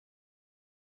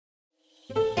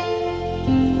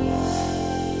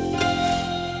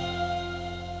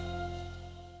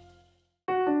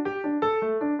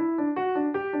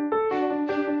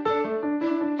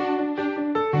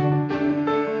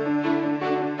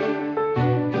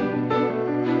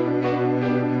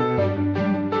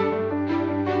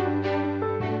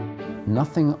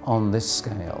Nothing on this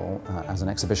scale as an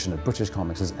exhibition of British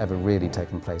comics has ever really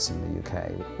taken place in the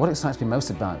UK. What excites me most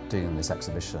about doing this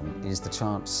exhibition is the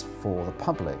chance for the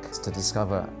public to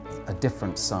discover a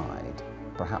different side,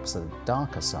 perhaps a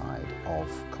darker side of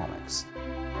comics.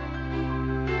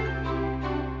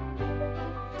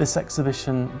 This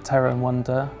exhibition, Terror and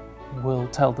Wonder, will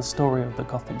tell the story of the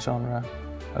Gothic genre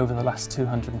over the last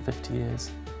 250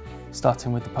 years,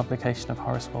 starting with the publication of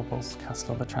Horace Walpole's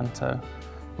Castle of Otranto,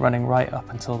 running right up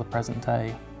until the present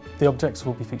day. The objects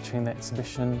we'll be featuring in the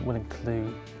exhibition will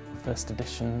include first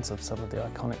editions of some of the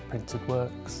iconic printed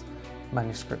works,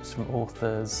 manuscripts from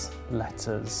authors,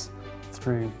 letters,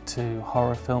 through to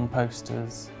horror film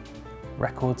posters,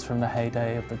 records from the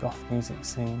heyday of the goth music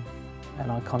scene, and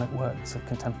iconic works of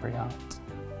contemporary art.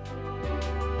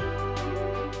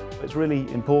 It's really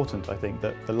important, I think,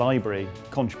 that the library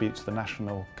contributes to the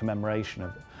national commemoration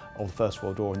of the First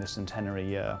World War in the centenary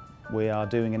year. We are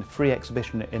doing a free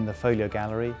exhibition in the Folio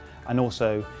Gallery and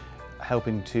also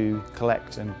helping to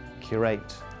collect and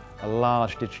curate a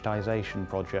large digitisation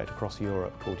project across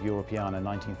Europe called Europeana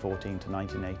 1914 to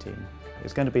 1918.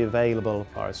 It's going to be available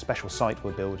via a special site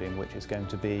we're building, which is going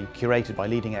to be curated by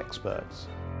leading experts.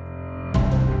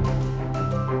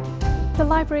 The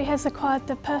library has acquired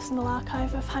the personal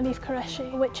archive of Hanif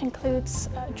Kureishi, which includes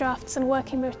drafts and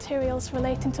working materials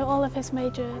relating to all of his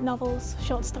major novels,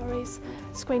 short stories,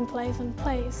 screenplays and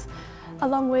plays,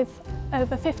 along with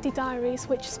over 50 diaries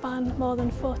which span more than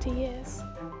 40 years.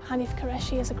 Hanif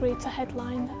Kureishi has agreed to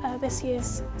headline this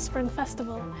year's Spring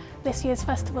Festival. This year's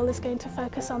festival is going to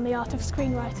focus on the art of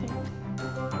screenwriting.